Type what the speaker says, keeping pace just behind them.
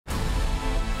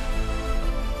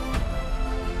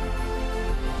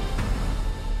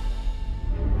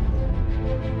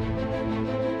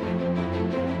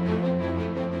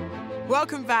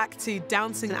welcome back to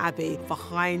Downton Abbey,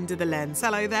 Behind the Lens.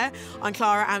 Hello there, I'm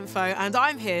Clara Anfo, and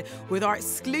I'm here with our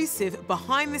exclusive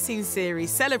behind-the-scenes series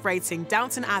celebrating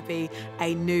Downton Abbey,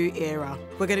 A New Era.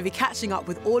 We're going to be catching up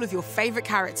with all of your favourite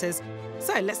characters.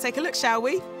 So let's take a look, shall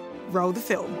we? Roll the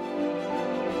film.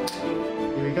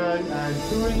 Here we go, and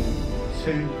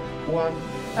 3, 2, 1,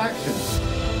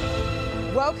 action.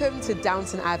 Welcome to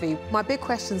Downton Abbey. My big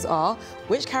questions are,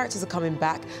 which characters are coming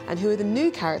back and who are the new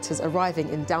characters arriving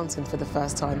in Downton for the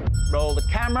first time? Roll the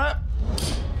camera,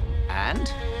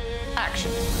 and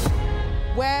action.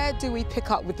 Where do we pick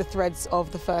up with the threads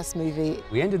of the first movie?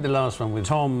 We ended the last one with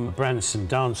Tom Branson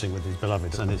dancing with his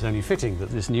beloved, and it's only fitting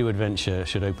that this new adventure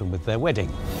should open with their wedding.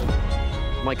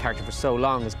 My character for so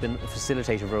long has been a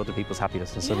facilitator for other people's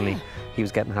happiness, and suddenly he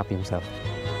was getting happy himself.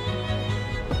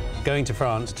 Going to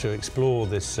France to explore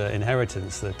this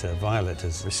inheritance that Violet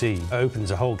has received opens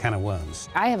a whole can of worms.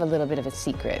 I have a little bit of a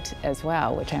secret as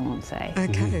well, which I won't say.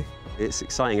 OK. It's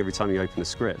exciting every time you open a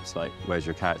script, like, where's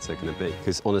your character going to be?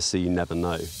 Because honestly, you never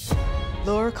know.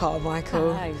 Laura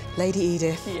Carmichael, Hi. Lady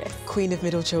Edith, Yes. Queen of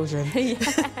Middle Children.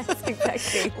 Yes,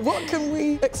 exactly. What can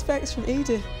we expect from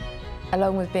Edith?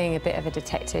 Along with being a bit of a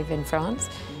detective in France,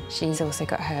 she's also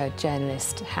got her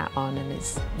journalist hat on and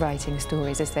is writing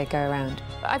stories as they go around.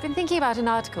 I've been thinking about an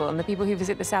article on the people who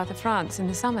visit the south of France in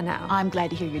the summer now. I'm glad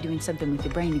to hear you're doing something with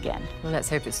your brain again. Well, let's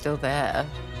hope it's still there.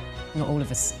 Not all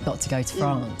of us got to go to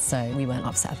France, so we weren't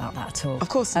upset about that at all. Of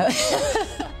course.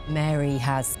 Mary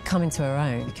has come into her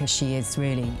own because she is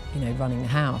really, running the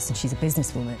house, and she's a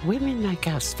businesswoman. Women like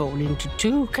us fall into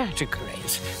two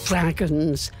categories,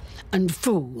 dragons and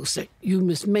fools. You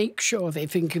must make sure they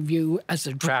think of you as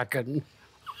a dragon.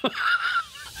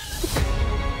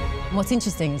 What's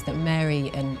interesting is that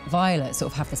Mary and Violet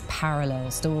sort of have this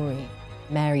parallel story.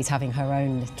 Mary's having her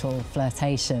own little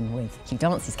flirtation with Hugh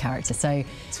Dance's character, so...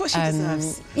 It's what she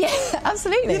deserves. Yeah,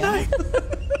 absolutely.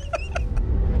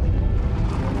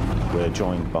 We're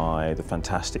joined by the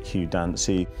fantastic Hugh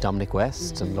Dancy. Dominic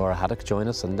West and Laura Haddock join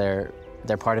us, and they're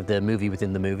part of the movie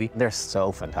within the movie. They're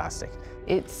so fantastic.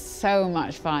 It's so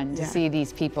much fun to see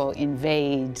these people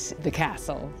invade the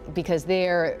castle because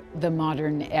they're the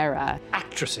modern era.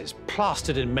 Actresses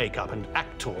plastered in makeup and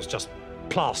actors just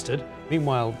plastered.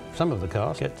 Meanwhile, some of the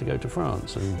cast get to go to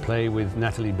France and play with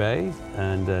Natalie Bay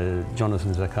and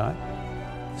Jonathan Zakai.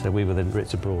 So we were the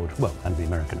Brits abroad, well, and the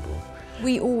American abroad.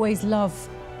 We always love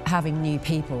having new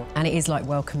people, and it is like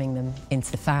welcoming them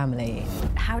into the family.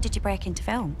 How did you break into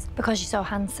films? Because you're so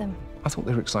handsome. I thought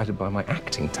they were excited by my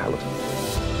acting talent.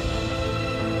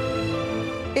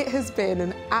 It has been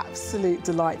an absolute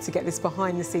delight to get this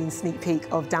behind-the-scenes sneak peek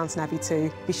of Downton Abbey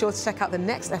II. Be sure to check out the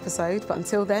next episode, but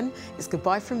until then, it's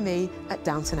goodbye from me at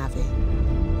Downton Abbey.